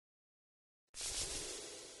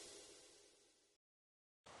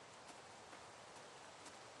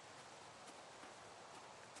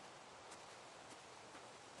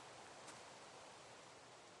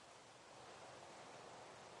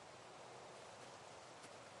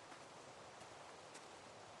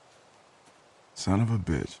Son of a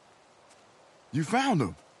bitch. You found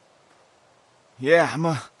him? Yeah, I'm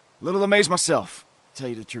a little amazed myself, to tell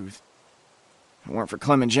you the truth. If it weren't for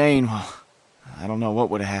Clem and Jane, well, I don't know what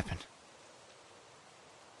would have happened.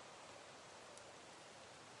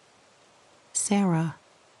 Sarah,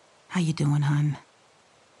 how you doing, hun?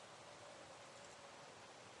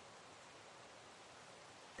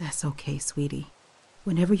 That's okay, sweetie.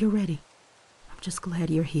 Whenever you're ready. I'm just glad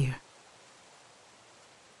you're here.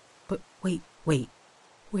 But wait.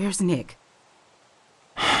 Where's Nick?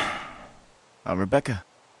 Rebecca,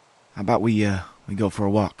 how about we go for a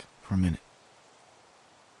walk for a minute?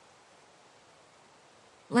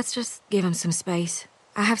 Let's just give him some space.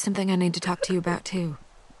 I have something I need to talk to you about, too.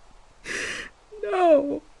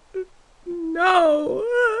 No.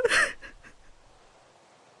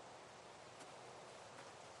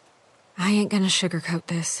 I ain't gonna sugarcoat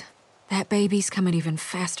this. That baby's coming even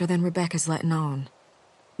faster than Rebecca's letting on.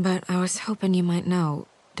 But I was hoping you might know,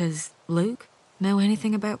 does Luke know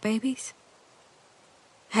anything about babies?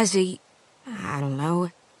 Has he, I don't know,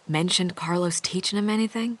 mentioned Carlos teaching him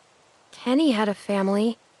anything? Kenny had a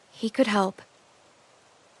family. He could help.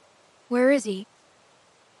 Where is he?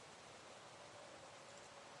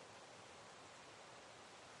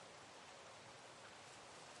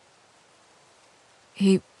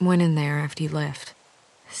 He went in there after you left.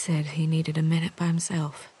 Said he needed a minute by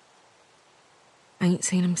himself. I ain't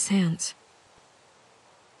seen him since.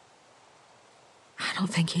 I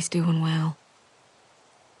don't think he's doing well.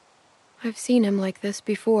 I've seen him like this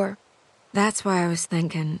before. That's why I was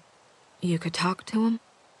thinking you could talk to him.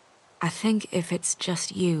 I think if it's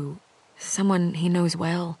just you, someone he knows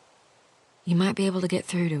well, you might be able to get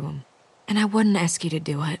through to him. And I wouldn't ask you to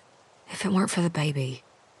do it if it weren't for the baby.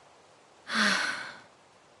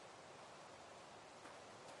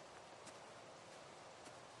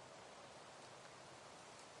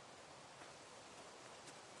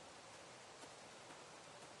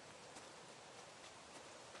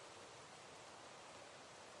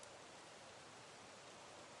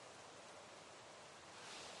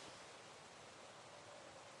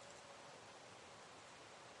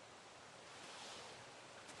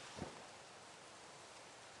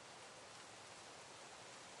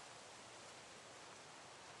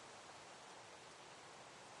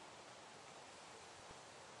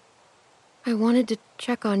 I wanted to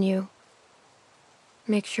check on you.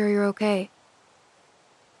 Make sure you're okay.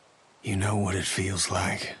 You know what it feels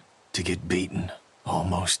like to get beaten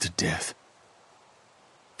almost to death?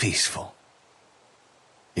 Peaceful.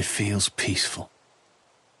 It feels peaceful.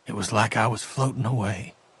 It was like I was floating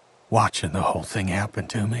away, watching the whole thing happen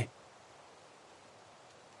to me.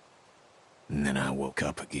 And then I woke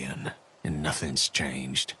up again, and nothing's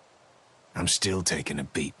changed. I'm still taking a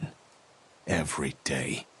beating. Every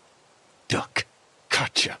day. Duck,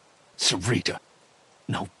 Katja, Sarita.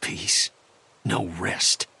 No peace. No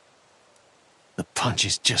rest. The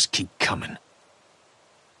punches just keep coming.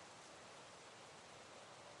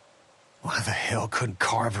 Why the hell couldn't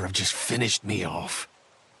Carver have just finished me off?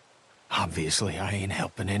 Obviously, I ain't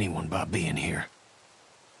helping anyone by being here.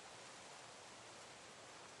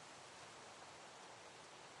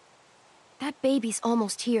 That baby's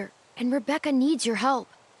almost here, and Rebecca needs your help.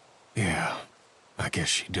 Yeah, I guess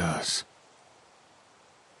she does.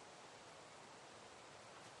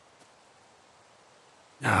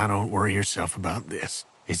 Now, don't worry yourself about this.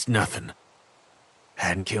 It's nothing.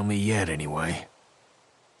 Hadn't killed me yet, anyway.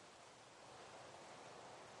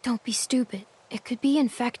 Don't be stupid. It could be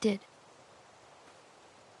infected.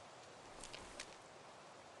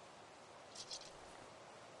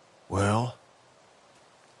 Well?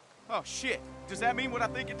 Oh, shit. Does that mean what I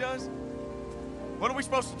think it does? What are we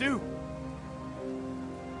supposed to do?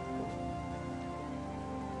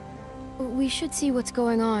 We should see what's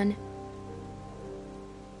going on.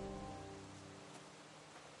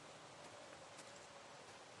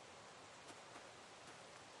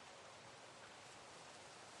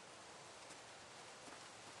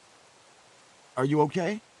 Are you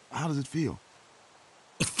okay? How does it feel?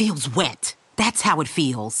 It feels wet. That's how it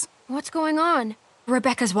feels. What's going on?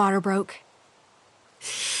 Rebecca's water broke.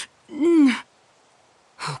 Oh,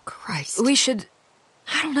 Christ. We should...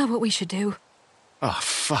 I don't know what we should do. Oh,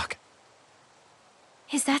 fuck.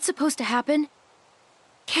 Is that supposed to happen?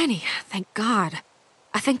 Kenny, thank God.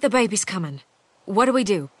 I think the baby's coming. What do we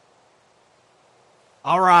do?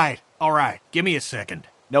 All right. Give me a second.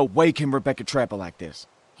 No way can Rebecca trap her like this.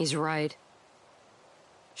 He's right.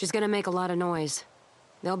 She's gonna make a lot of noise.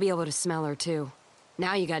 They'll be able to smell her, too.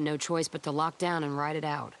 Now you got no choice but to lock down and ride it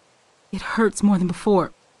out. It hurts more than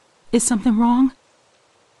before. Is something wrong?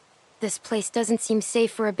 This place doesn't seem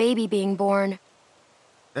safe for a baby being born.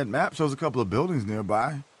 That map shows a couple of buildings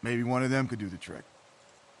nearby. Maybe one of them could do the trick.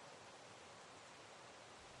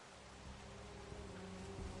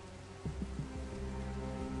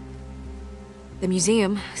 The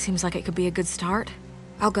museum seems like it could be a good start.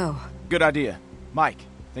 I'll go. Good idea. Mike,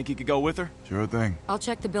 think you could go with her? Sure thing. I'll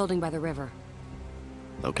check the building by the river.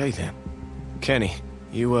 Okay then. Kenny,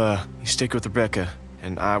 you stick with Rebecca,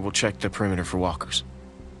 and I will check the perimeter for walkers.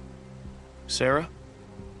 Sarah?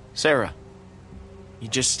 Sarah, you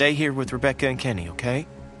just stay here with Rebecca and Kenny, okay?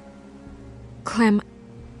 Clem...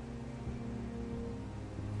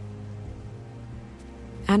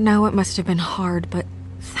 I know it must have been hard, but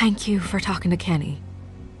thank you for talking to Kenny.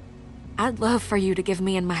 I'd love for you to give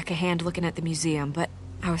me and Mike a hand looking at the museum, but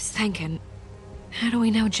I was thinking, how do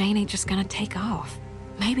we know Jane ain't just gonna take off?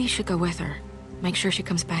 Maybe you should go with her. Make sure she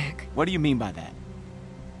comes back. What do you mean by that?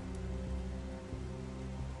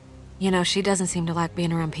 You know, she doesn't seem to like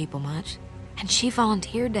being around people much. And she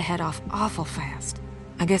volunteered to head off awful fast.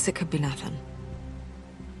 I guess it could be nothing.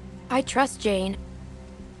 I trust Jane.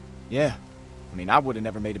 Yeah. I mean, I would have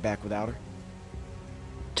never made it back without her.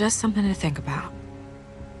 Just something to think about.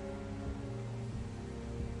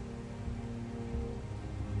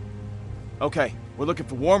 Okay, we're looking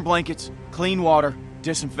for warm blankets, clean water,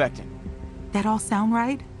 disinfectant. That all sound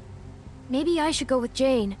right? Maybe I should go with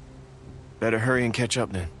Jane. Better hurry and catch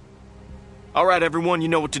up then. All right, everyone, you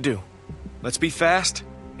know what to do. Let's be fast,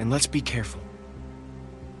 and let's be careful.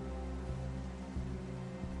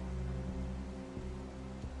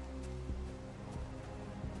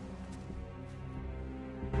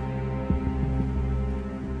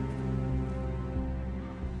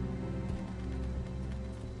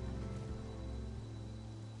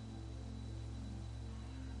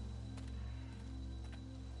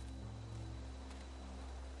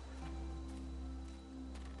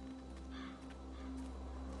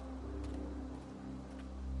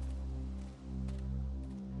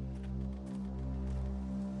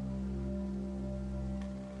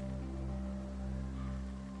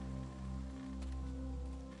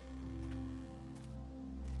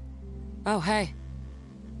 Oh, hey.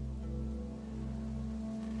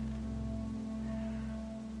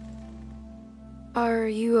 Are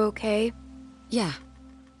you okay? Yeah.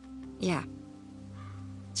 Yeah.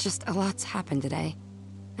 It's just a lot's happened today.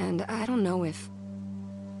 And I don't know if...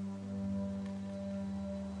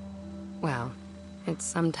 Well, it's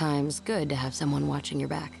sometimes good to have someone watching your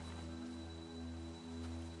back.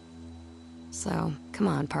 So, come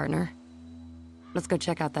on, partner. Let's go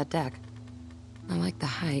check out that deck. I like the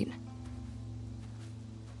height.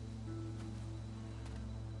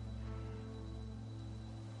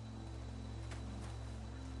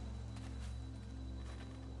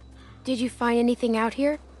 Did you find anything out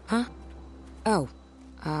here? Huh? Oh,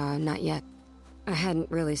 not yet. I hadn't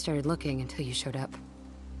really started looking until you showed up.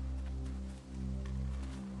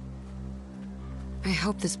 I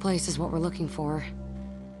hope this place is what we're looking for.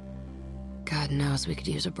 God knows we could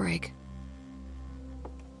use a break.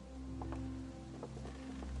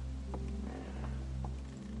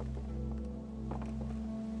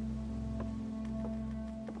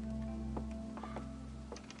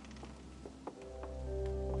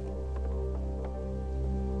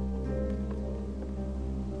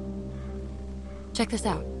 Check this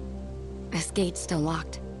out. This gate's still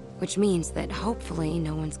locked, which means that hopefully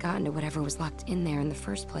no one's gotten to whatever was locked in there in the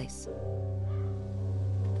first place.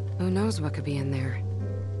 Who knows what could be in there?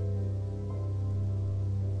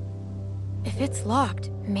 If it's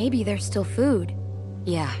locked, maybe there's still food.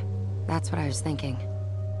 Yeah, that's what I was thinking.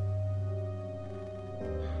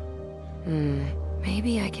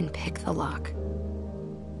 Maybe I can pick the lock.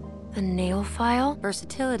 The nail file?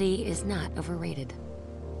 Versatility is not overrated.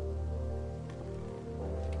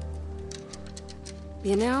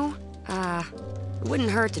 You know, it wouldn't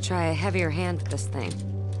hurt to try a heavier hand with this thing.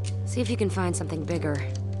 See if you can find something bigger.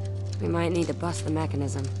 We might need to bust the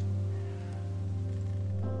mechanism.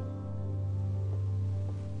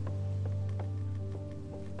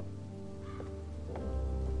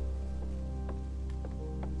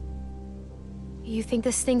 You think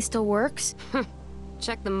this thing still works?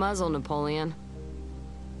 Check the muzzle, Napoleon.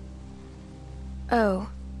 Oh.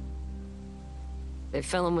 They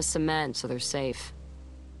fill them with cement, so they're safe.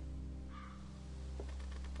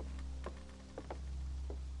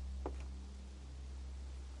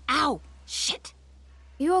 Ow! Shit!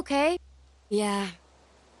 You okay? Yeah.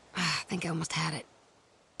 I think I almost had it.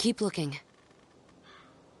 Keep looking.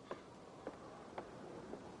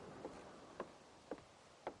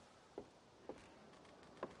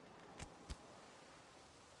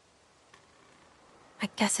 I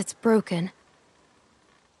guess it's broken.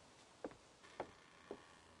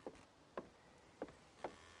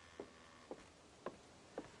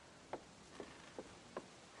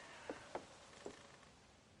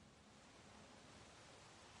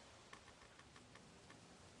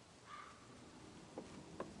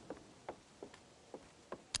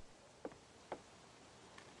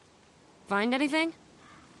 Find anything?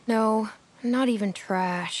 No, not even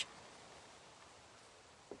trash.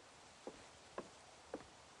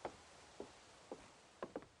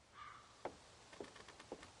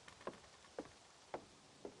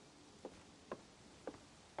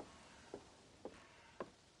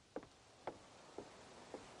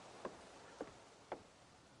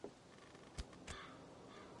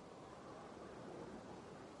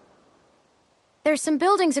 There's some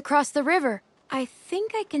buildings across the river. I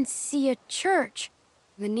think I can see a church.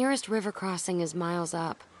 The nearest river crossing is miles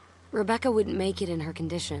up. Rebecca wouldn't make it in her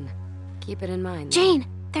condition. Keep it in mind. Jane,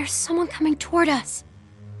 there's someone coming toward us.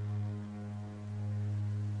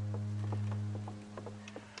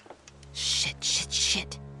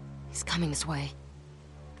 Shit. He's coming this way.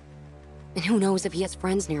 And who knows if he has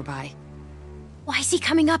friends nearby. Why is he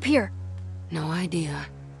coming up here? No idea.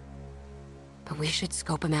 But we should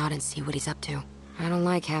scope him out and see what he's up to. I don't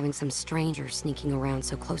like having some stranger sneaking around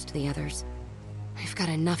so close to the others. We've got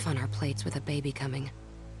enough on our plates with a baby coming.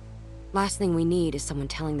 Last thing we need is someone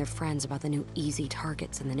telling their friends about the new easy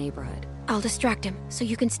targets in the neighborhood. I'll distract him, so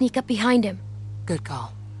you can sneak up behind him. Good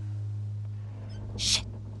call. Shit.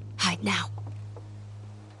 Hide now.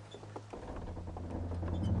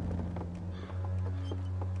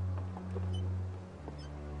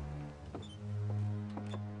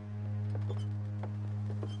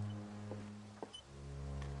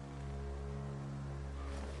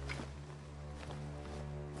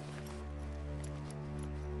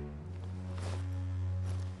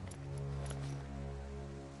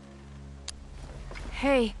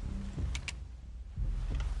 Hey.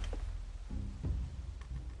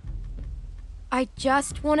 I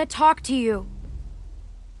just want to talk to you.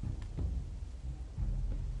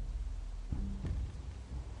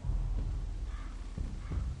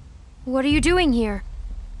 What are you doing here?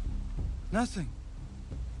 Nothing.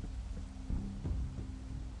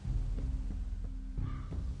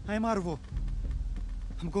 I'm Arvo.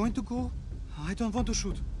 I'm going to go. I don't want to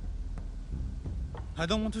shoot. I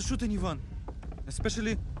don't want to shoot anyone.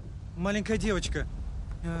 Especially маленькая девочка.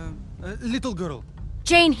 Little girl.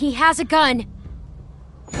 Jane, he has a gun.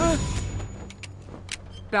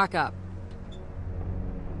 Back up.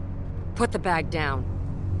 Put the bag down.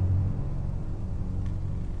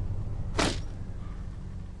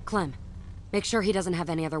 Clem, make sure he doesn't have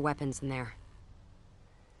any other weapons in there.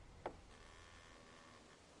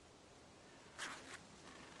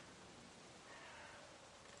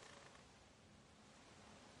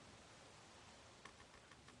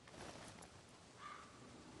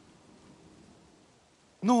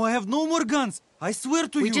 No, I have no more guns. I swear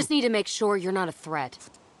to you. We just need to make sure you're not a threat.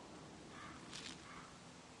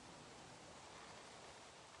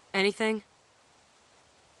 Anything?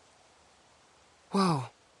 Whoa.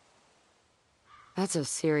 That's a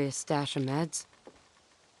serious stash of meds.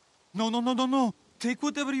 No. Take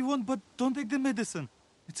whatever you want, but don't take the medicine.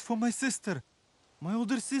 It's for my sister. My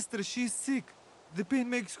older sister, she's sick. The pain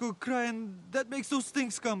makes her cry and that makes those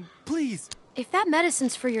things come. Please. If that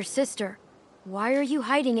medicine's for your sister, why are you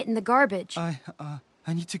hiding it in the garbage? I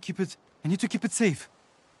need to keep it safe.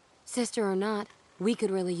 Sister or not, we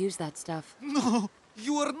could really use that stuff. No,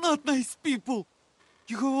 you are not nice people.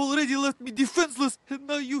 You have already left me defenseless, and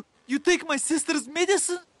now you take my sister's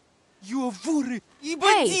medicine? You are worried.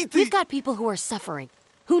 Hey, we've got people who are suffering,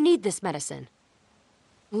 who need this medicine.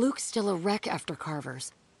 Luke's still a wreck after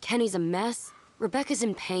Carver's. Kenny's a mess. Rebecca's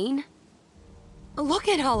in pain. Look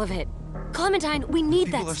at all of it. Clementine, we need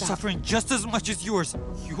People that are stuff. suffering just as much as yours.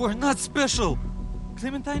 You are not special.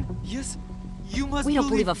 Clementine, yes, you must We don't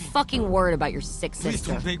believe a me. fucking word about your sick Please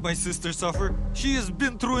sister. don't make my sister suffer. She has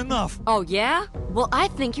been through enough. Oh, yeah? Well, I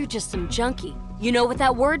think you're just some junkie. You know what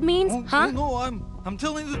that word means, Oh, huh? No, I'm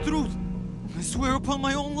telling the truth. I swear upon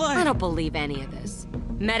my own life. I don't believe any of this.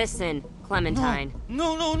 Medicine, Clementine.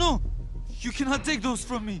 No. You cannot take those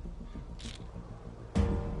from me.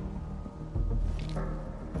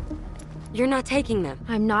 You're not taking them.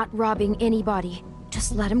 I'm not robbing anybody.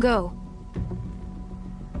 Just let him go.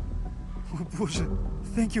 Oh, Боже.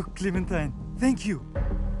 Thank you, Clementine. Thank you.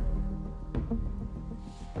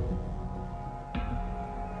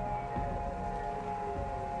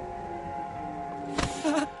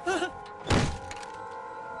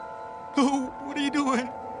 No, what are you doing?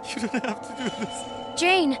 You don't have to do this.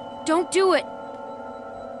 Jane, don't do it.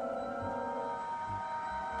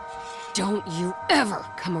 Don't you ever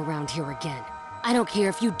come around here again. I don't care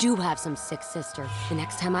if you do have some sick sister. The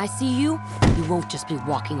next time I see you, you won't just be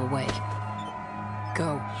walking away.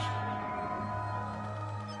 Go.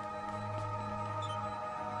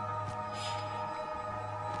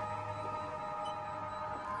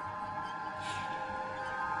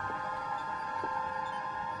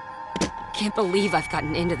 can't believe I've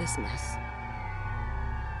gotten into this mess.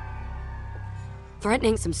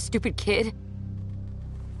 Threatening some stupid kid?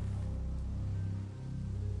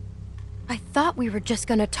 I thought we were just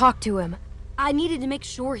gonna talk to him. I needed to make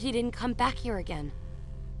sure he didn't come back here again.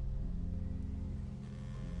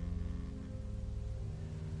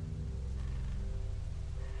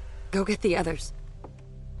 Go get the others.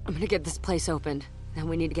 I'm gonna get this place opened. Then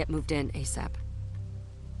we need to get moved in ASAP.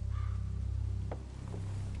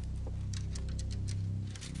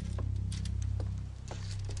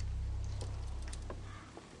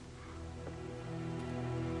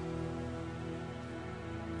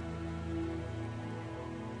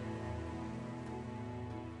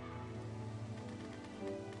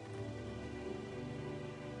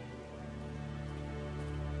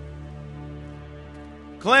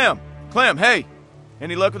 Clem, hey!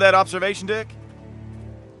 Any luck with that observation deck?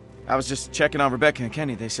 I was just checking on Rebecca and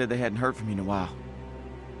Kenny. They said they hadn't heard from you in a while.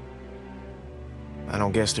 I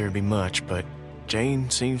don't guess there'd be much, but Jane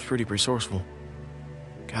seems pretty resourceful.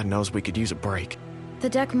 God knows we could use a break. The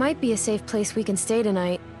deck might be a safe place we can stay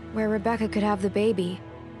tonight, where Rebecca could have the baby.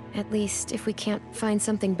 At least, if we can't find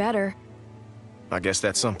something better. I guess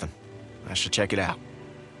that's something. I should check it out.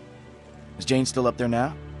 Is Jane still up there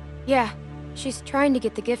now? Yeah, she's trying to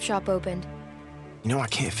get the gift shop opened. You know, I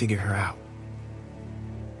can't figure her out.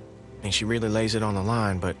 I mean, she really lays it on the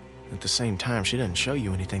line, but at the same time, she doesn't show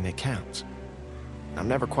you anything that counts. I'm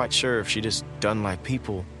never quite sure if she just done like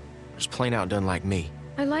people, or just plain out done like me.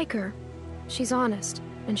 I like her. She's honest,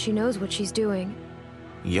 and she knows what she's doing.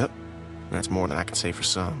 Yep, that's more than I can say for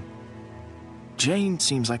some. Jane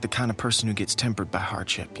seems like the kind of person who gets tempered by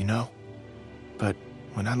hardship, you know? But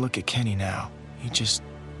when I look at Kenny now,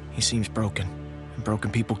 he seems broken, and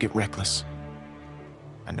broken people get reckless.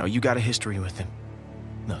 I know you got a history with him.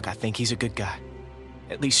 Look, I think he's a good guy.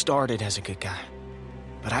 At least started as a good guy.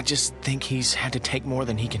 But I just think he's had to take more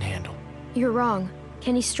than he can handle. You're wrong.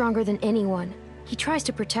 Kenny's stronger than anyone. He tries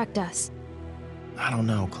to protect us. I don't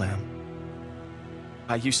know, Clem.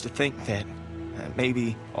 I used to think that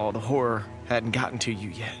maybe all the horror hadn't gotten to you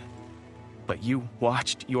yet. But you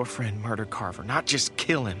watched your friend murder Carver. Not just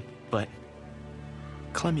kill him, but...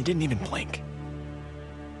 Clem, you didn't even blink.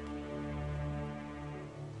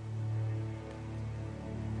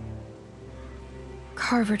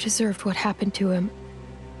 Carver deserved what happened to him.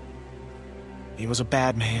 He was a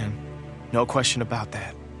bad man. No question about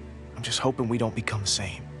that. I'm just hoping we don't become the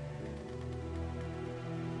same.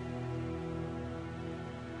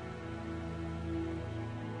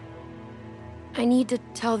 I need to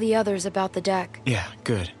tell the others about the deck. Yeah,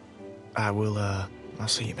 good. I'll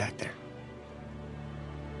see you back there.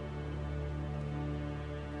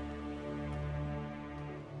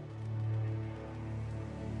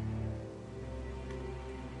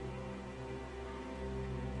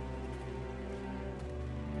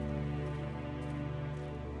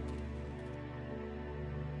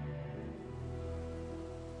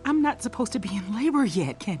 I'm not supposed to be in labor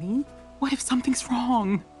yet, Kenny. What if something's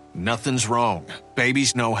wrong? Nothing's wrong.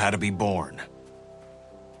 Babies know how to be born.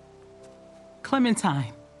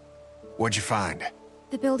 Clementine. What'd you find?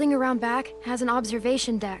 The building around back has an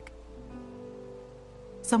observation deck.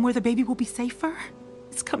 Somewhere the baby will be safer?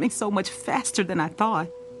 It's coming so much faster than I thought.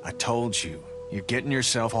 I told you. You're getting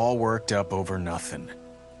yourself all worked up over nothing.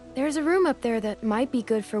 There's a room up there that might be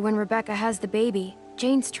good for when Rebecca has the baby.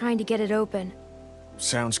 Jane's trying to get it open.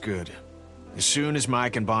 Sounds good. As soon as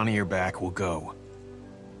Mike and Bonnie are back, we'll go.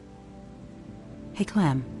 Hey,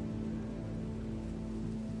 Clem.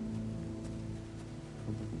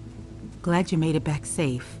 Glad you made it back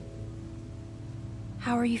safe.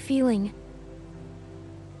 How are you feeling?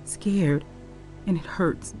 Scared, and it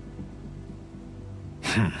hurts.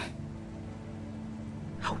 I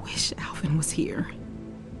wish Alvin was here.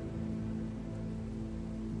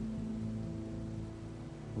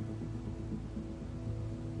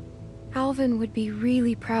 Alvin would be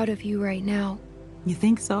really proud of you right now. You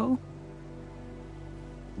think so?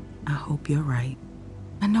 I hope you're right.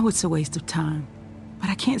 I know it's a waste of time, but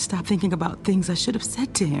I can't stop thinking about things I should have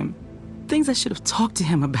said to him. Things I should have talked to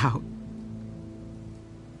him about.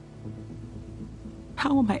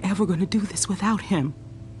 How am I ever going to do this without him?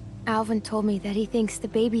 Alvin told me that he thinks the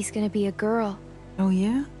baby's gonna be a girl. Oh,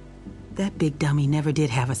 yeah? That big dummy never did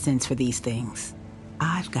have a sense for these things.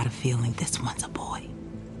 I've got a feeling this one's a boy.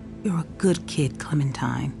 You're a good kid,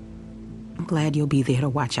 Clementine. I'm glad you'll be there to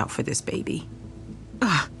watch out for this baby.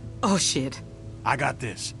 Oh shit. I got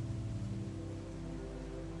this.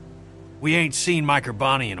 We ain't seen Mike or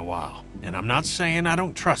Bonnie in a while, and I'm not saying I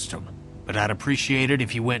don't trust them, but I'd appreciate it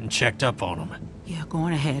if you went and checked up on them. Yeah, go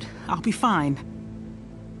on ahead. I'll be fine.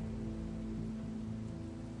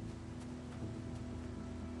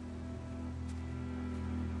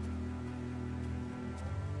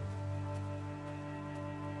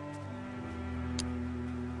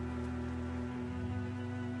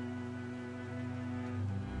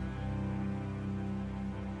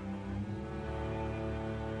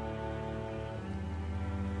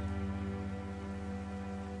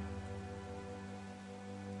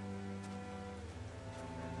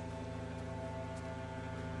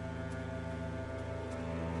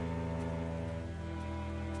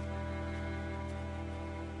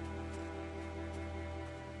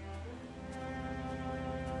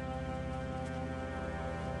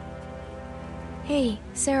 Hey,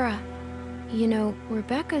 Sarah. You know,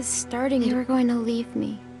 Rebecca's starting They were going to leave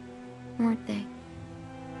me, weren't they?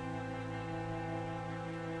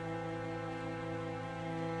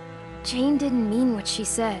 Jane didn't mean what she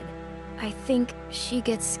said. I think she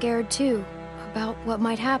gets scared too, about what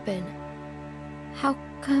might happen. How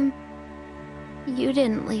come you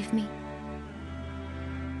didn't leave me?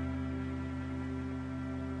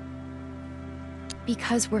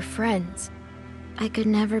 Because we're friends. I could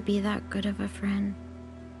never be that good of a friend.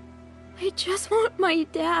 I just want my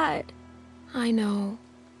dad. I know.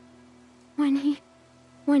 When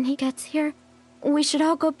he gets here, we should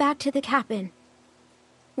all go back to the cabin.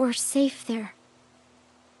 We're safe there.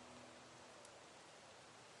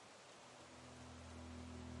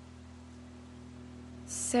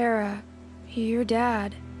 Sarah, your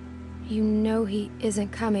dad. You know he isn't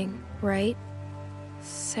coming, right?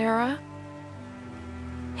 Sarah?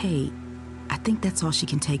 Hey, I think that's all she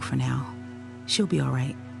can take for now. She'll be all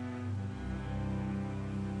right.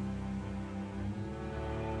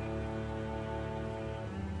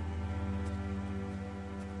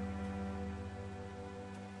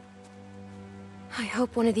 I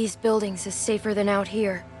hope one of these buildings is safer than out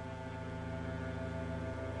here.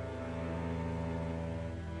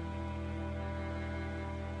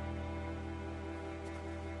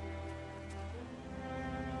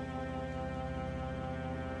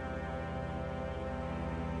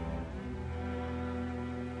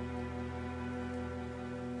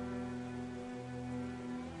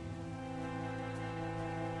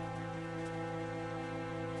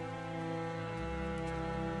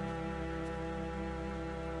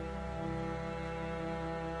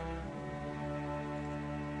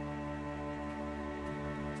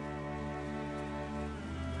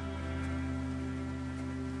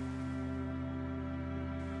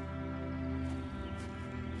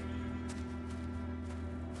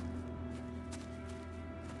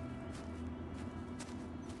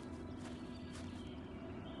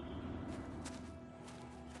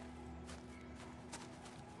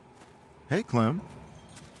 Hey, Clem.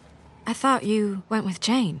 I thought you went with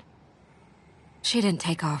Jane. She didn't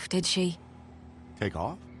take off, did she? Take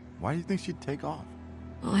off? Why do you think she'd take off?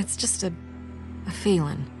 Well, it's just a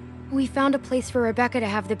feeling. We found a place for Rebecca to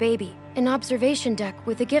have the baby. An observation deck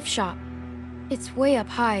with a gift shop. It's way up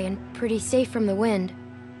high and pretty safe from the wind.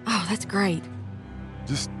 Oh, that's great.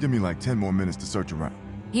 Just give me like 10 more minutes to search around.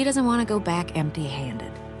 He doesn't want to go back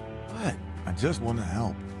empty-handed. What? I just want to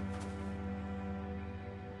help.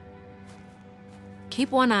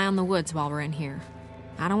 Keep one eye on the woods while we're in here.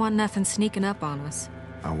 I don't want nothing sneaking up on us.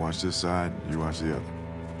 I'll watch this side, you watch the other.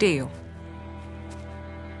 Deal.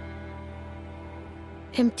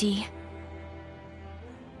 Empty.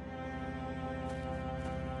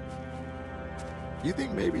 You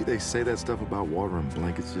think maybe they say that stuff about water and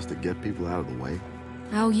blankets just to get people out of the way?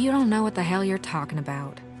 Oh, you don't know what the hell you're talking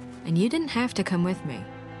about. And you didn't have to come with me.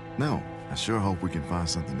 No, I sure hope we can find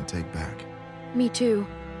something to take back. Me too.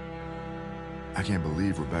 I can't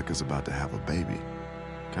believe Rebecca's about to have a baby.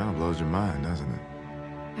 Kind of blows your mind, doesn't it?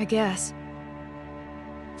 I guess.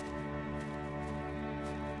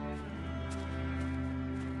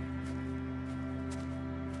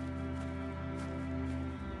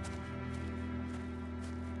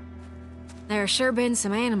 There sure been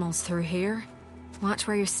some animals through here. Watch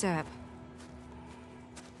where you step.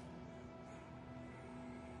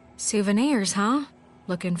 Souvenirs, huh?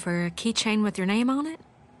 Looking for a keychain with your name on it?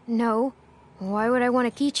 No. Why would I want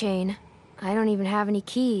a keychain? I don't even have any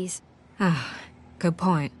keys. Ah, good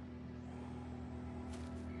point.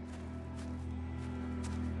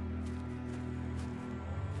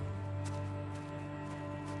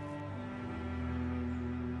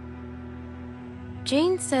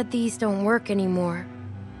 Jane said these don't work anymore.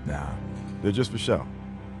 Nah, they're just for show.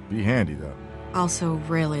 Be handy, though. Also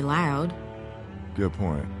really loud. Good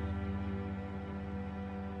point.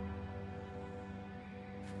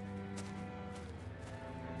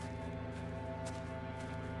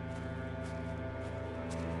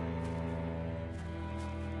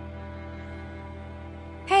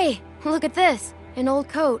 Hey, look at this. An old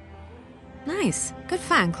coat. Nice. Good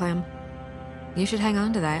find, Clem. You should hang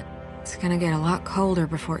on to that. It's gonna get a lot colder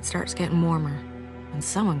before it starts getting warmer. And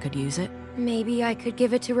someone could use it. Maybe I could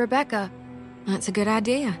give it to Rebecca. That's a good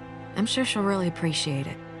idea. I'm sure she'll really appreciate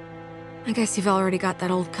it. I guess you've already got that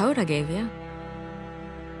old coat I gave you.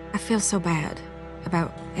 I feel so bad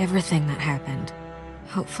about everything that happened.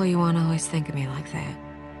 Hopefully you won't always think of me like that.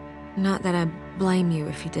 Not that I blame you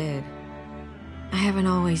if you did. I haven't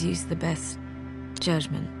always used the best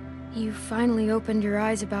judgment. You finally opened your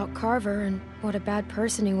eyes about Carver and what a bad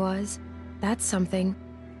person he was. That's something.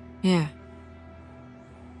 Yeah.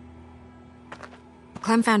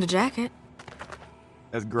 Clem found a jacket.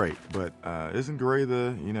 That's great, but isn't gray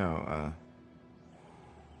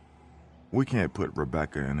we can't put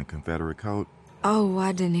Rebecca in a Confederate coat. Oh,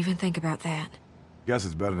 I didn't even think about that. Guess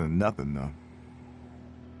it's better than nothing, though.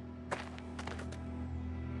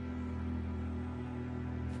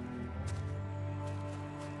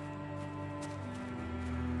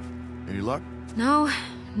 Any luck? No,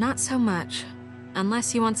 not so much.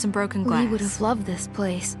 Unless you want some broken glass. We would have loved this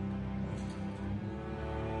place.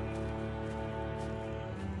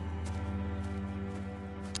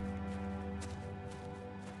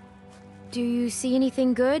 Do you see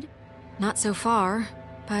anything good? Not so far,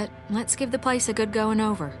 but let's give the place a good going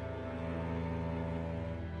over.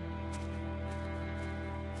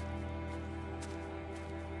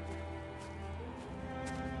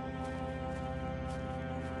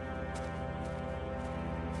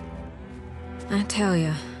 I tell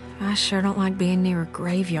you, I sure don't like being near a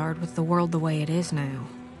graveyard with the world the way it is now.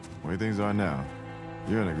 The way things are now,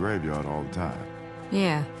 you're in a graveyard all the time.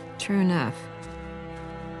 Yeah, true enough.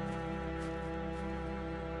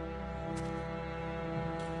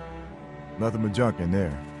 Nothing but junk in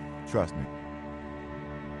there. Trust me.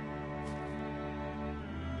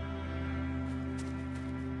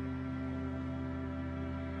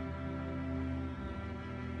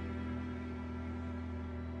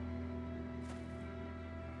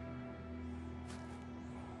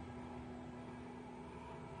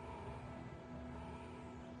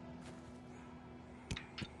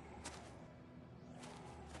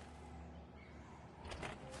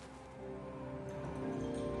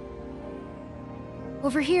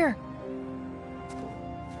 Over here.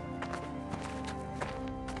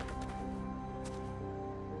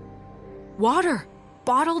 Water!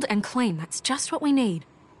 Bottled and clean. That's just what we need.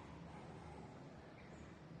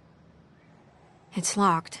 It's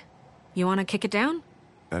locked. You want to kick it down?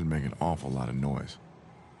 That'd make an awful lot of noise.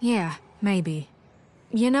 Yeah, maybe.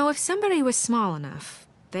 You know, if somebody was small enough,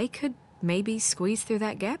 they could maybe squeeze through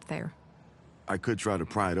that gap there. I could try to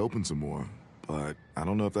pry it open some more, but I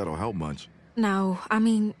don't know if that'll help much. No, I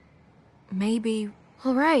mean, maybe...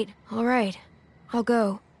 All right. I'll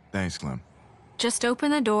go. Thanks, Clem. Just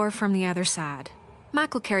open the door from the other side.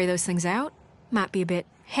 Mike will carry those things out. Might be a bit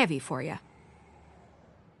heavy for you.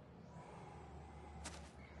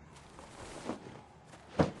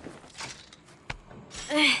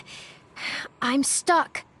 I'm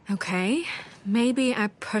stuck. Okay, maybe I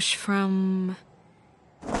push from...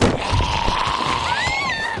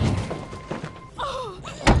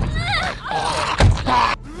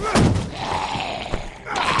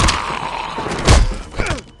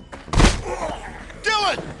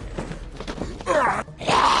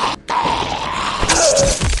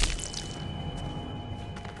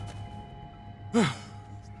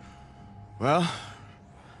 Well,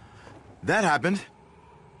 that happened.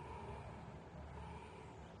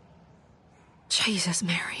 Jesus,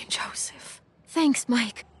 Mary and Joseph. Thanks,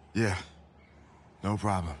 Mike. Yeah, no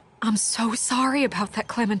problem. I'm so sorry about that,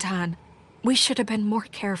 Clementine. We should have been more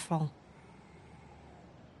careful.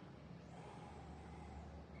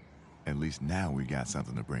 At least now we got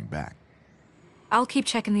something to bring back. I'll keep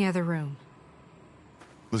checking the other room.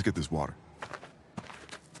 Let's get this water.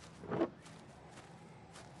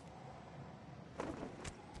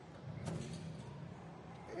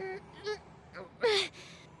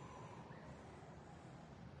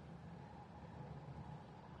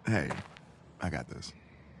 Hey, I got this.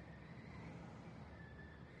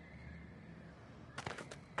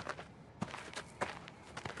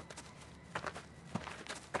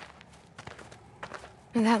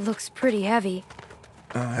 That looks pretty heavy.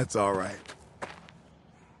 That's all right.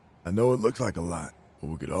 I know it looks like a lot, but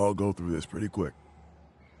we could all go through this pretty quick.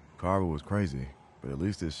 Carver was crazy, but at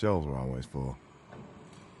least his shelves were always full.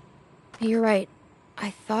 You're right. I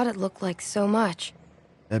thought it looked like so much.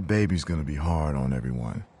 That baby's gonna be hard on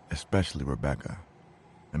everyone, especially Rebecca.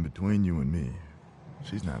 And between you and me,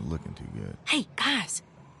 she's not looking too good. Hey, guys.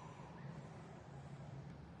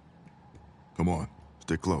 Come on,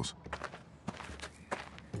 stick close.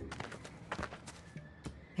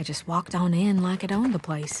 They just walked on in like it owned the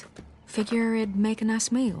place. Figure it'd make a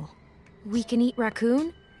nice meal. We can eat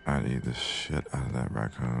raccoon? I'd eat the shit out of that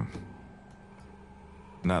raccoon.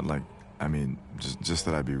 Not like, I mean, just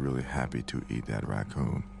that I'd be really happy to eat that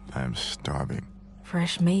raccoon. I am starving.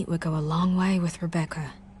 Fresh meat would go a long way with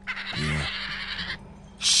Rebecca. Yeah.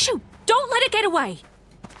 Shoot! Don't let it get away!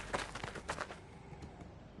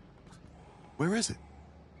 Where is it?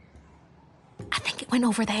 I think it went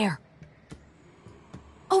over there.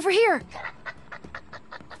 Over here!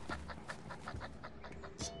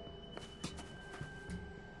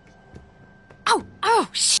 Oh!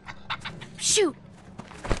 Shoot!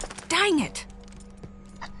 Dang it!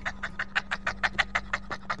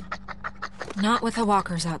 Not with the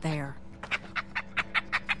walkers out there.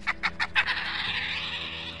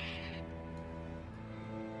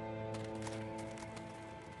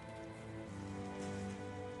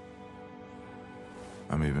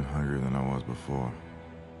 I'm even hungrier than I was before.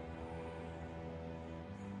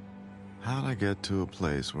 How'd I get to a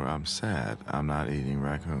place where I'm sad I'm not eating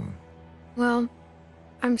raccoon? Well,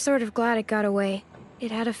 I'm sort of glad it got away. It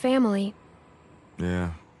had a family.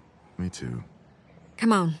 Yeah, me too.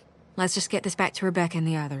 Come on, let's just get this back to Rebecca and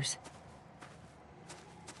the others.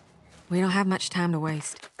 We don't have much time to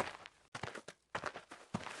waste.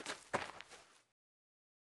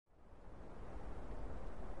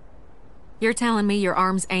 You're telling me your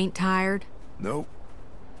arms ain't tired? Nope.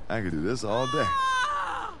 I could do this all day.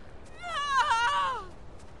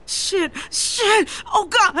 Shit! Oh,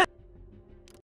 God!